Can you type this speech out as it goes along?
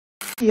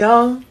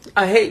Y'all,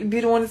 I hate to be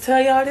the one to tell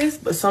y'all this,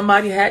 but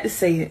somebody had to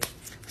say it.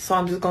 So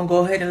I'm just gonna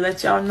go ahead and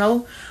let y'all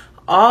know.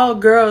 All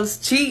girls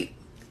cheat.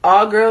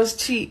 All girls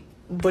cheat.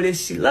 But if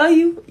she love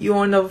you, you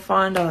won't never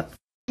find out.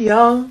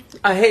 Y'all,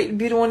 I hate to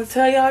be the one to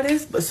tell y'all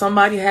this, but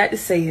somebody had to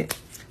say it.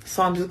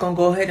 So I'm just gonna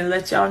go ahead and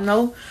let y'all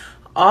know.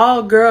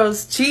 All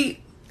girls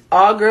cheat.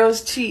 All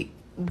girls cheat.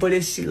 But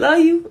if she love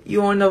you,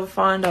 you won't never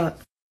find out.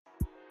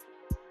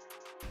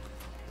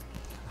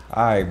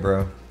 Alright,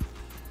 bro.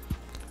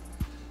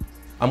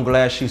 I'm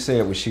glad she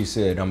said what she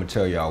said. I'm gonna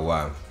tell y'all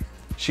why.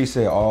 She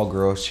said all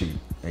girls cheat.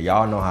 And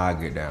y'all know how I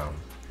get down.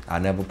 I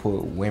never put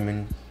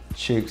women,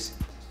 chicks,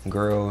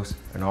 girls,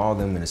 and all of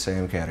them in the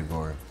same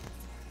category,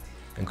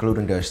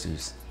 including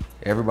Dusties.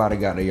 Everybody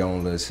got their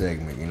own little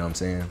segment, you know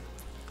what I'm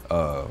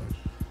saying?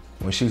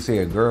 When she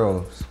said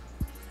girls,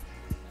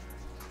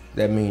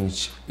 that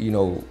means, you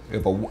know,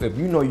 if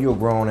you know you're a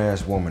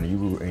grown-ass woman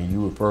and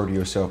you refer to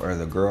yourself as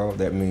a girl,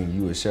 that means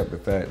you accept the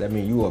fact. That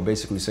means you are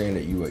basically saying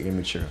that you are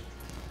immature.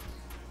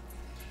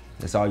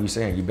 That's all you're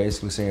saying. You're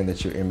basically saying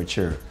that you're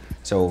immature.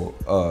 So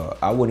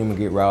I wouldn't even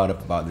get riled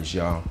up about this,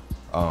 y'all.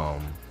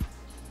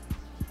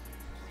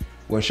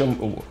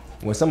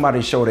 When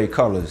somebody show their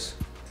colors,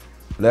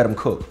 let them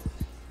cook.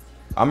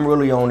 I'm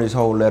really on this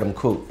whole let them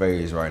cook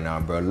phase right now,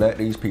 bro. Let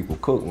these people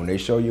cook. When they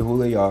show you who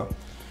they are,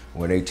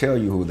 when they tell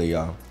you who they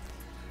are,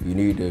 you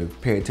need to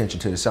pay attention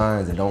to the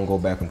signs and don't go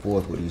back and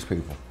forth with these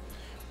people.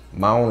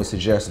 My only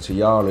suggestion to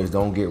y'all is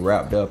don't get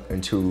wrapped up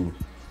into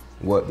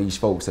what these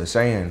folks are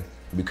saying,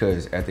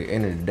 because at the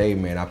end of the day,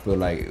 man, I feel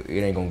like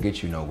it ain't gonna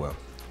get you nowhere.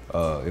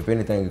 If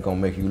anything, it's gonna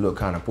make you look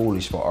kind of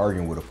foolish for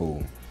arguing with a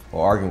fool,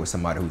 or arguing with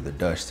somebody who's a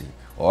dusty,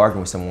 or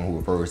arguing with someone who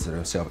refers to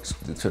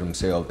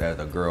themselves as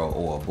a girl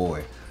or a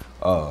boy.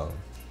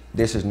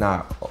 This is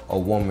not a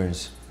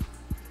woman's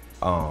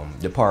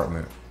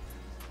department.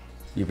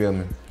 You feel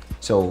me?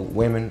 So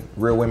women,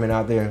 real women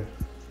out there,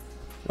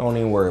 don't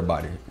even worry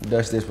about it.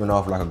 Dust this one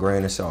off like a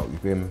grain of salt. You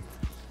feel me?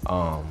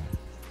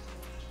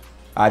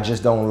 I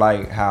just don't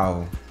like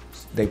how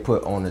they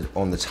put on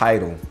the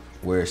title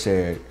where it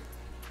said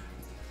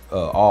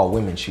all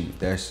women cheat.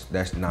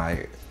 That's not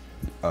it.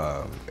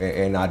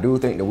 And I do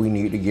think that we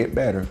need to get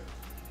better.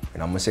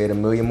 And I'm gonna say it a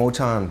million more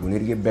times. We need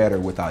to get better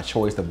with our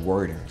choice of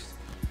wordings,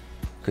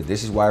 because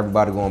this is why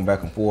everybody going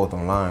back and forth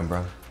online,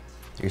 bro.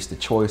 It's the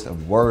choice of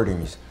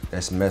wordings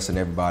that's messing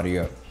everybody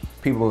up.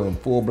 People in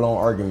full-blown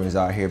arguments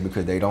out here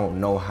because they don't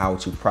know how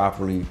to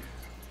properly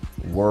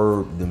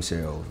word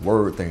themselves,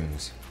 word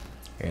things.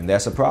 And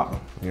that's a problem,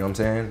 you know what I'm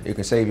saying? It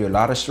can save you a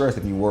lot of stress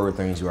if you word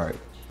things right.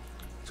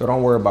 So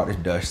don't worry about this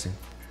Dusty.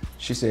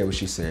 She said what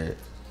she said.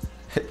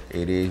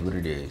 It is what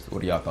it is.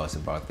 What are y'all thoughts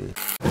about this?